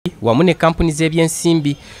wamu ne kampuni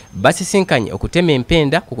z'ebyensimbi basisinkanye okutema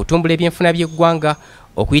empenda ku kutumbula ebyenfuna by'eggwanga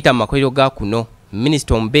okuyita mu makolero ga kuno.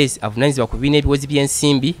 Minisita omubeezi avunaanyizibwa ku bibiina ebiwozi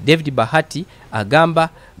by'ensimbi David Bahati agamba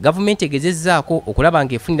gavumenti egezezzaako okulaba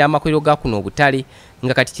ng'efunira amakolero ga kuno obutale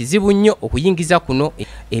nga kati kizibu nnyo okuyingiza kuno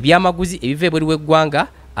ebyamaguzi ebiva ebweru w'eggwanga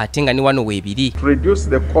ate nga ne wano weebiri. To reduce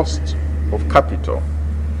the cost of capital,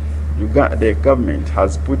 the government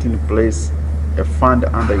has put in place a fund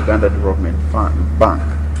under Uganda Development Bank.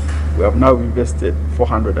 We have now invested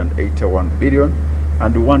 481 billion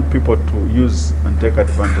and we want people to use and take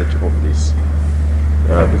advantage of this.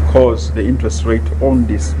 Because the interest rate on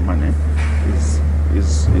this money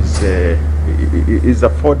is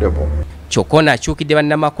affordable. Kyokona akyukidde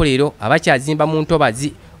bannamakolero abakyazimba mu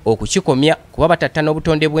Ntobazi okukikomya kuba batattana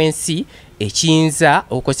obutonde bw'ensi ekiyinza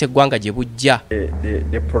okukosa eggwanga gye bujja.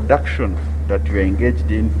 The production that you are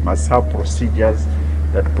engaged in must have procedures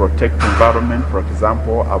that protect the environment, for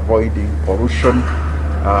example, avoiding pollution,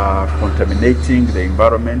 contaminating the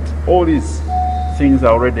environment. All these things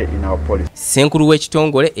are already in our policy. Senkulu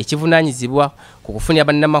w'ekitongole ekivunaanyizibwa ku kufunira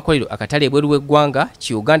bannamakolero akatale ebweru w'eggwanga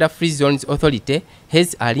ki Uganda Free Zones Authority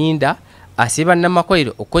Hez Alinda asaba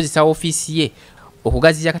bannamakolero okukozesa ofiisi ye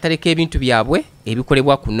okugaziya akatale k'ebintu byabwe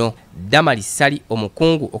ebikolebwa kuno. Damali Sali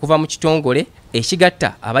omukungu okuva mu kitongole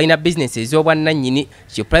ekigatta abalina bizinesi ez'obwannannyini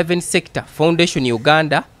ki Private Sector Foundation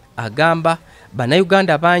Uganda agamba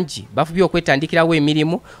bannayuganda bangi bafubye okwetandikirawo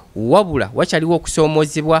emirimu wabula wakyaliwo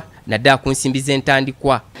okusoomoozebwa naddala ku nsimbi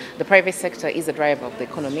z'entandikwa. The private sector is a driver of the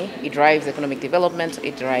economy. It drives economic development,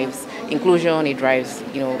 it drives inclusion, it drives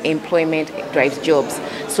employment, it drives jobs.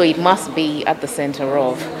 So it must be at the center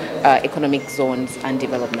of economic zones and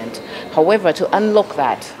development. However, to unlock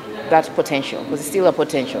that potential, because it's still a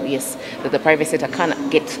potential, yes, that the private sector can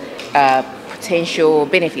get potential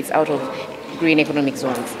benefits out of green economic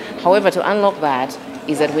zones. However, to unlock that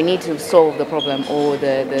is that we need to solve the problem or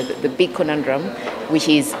the big conundrum, which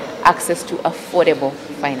is access to affordable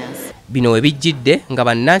finance. Bino ebijjidde nga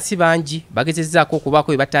bannansi bangi bagezezzaako okubaako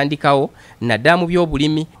bye batandikawo naddala mu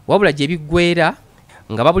by'obulimi wabula gye biggweera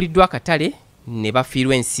nga babuliddwa akatale ne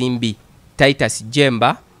bafiirwa ensimbi. Titus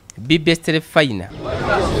Jemba, BBS Terefayina.